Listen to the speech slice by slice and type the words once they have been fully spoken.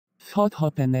What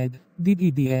happened,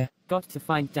 Did? Got to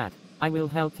find Dad. I will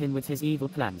help him with his evil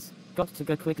plans. Got to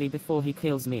go quickly before he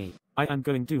kills me. I am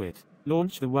going to do it.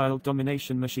 Launch the world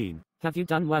domination machine. Have you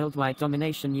done worldwide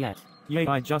domination yet?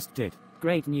 Yeah, I just did.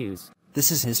 Great news.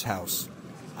 This is his house.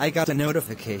 I got a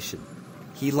notification.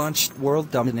 He launched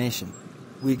world domination.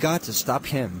 We got to stop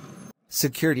him.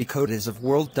 Security code is of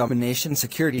world domination.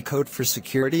 Security code for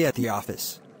security at the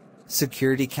office.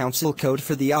 Security council code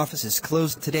for the office is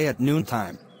closed today at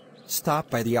noontime. Stop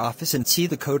by the office and see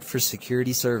the code for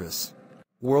security service.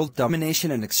 World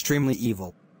domination and extremely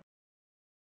evil.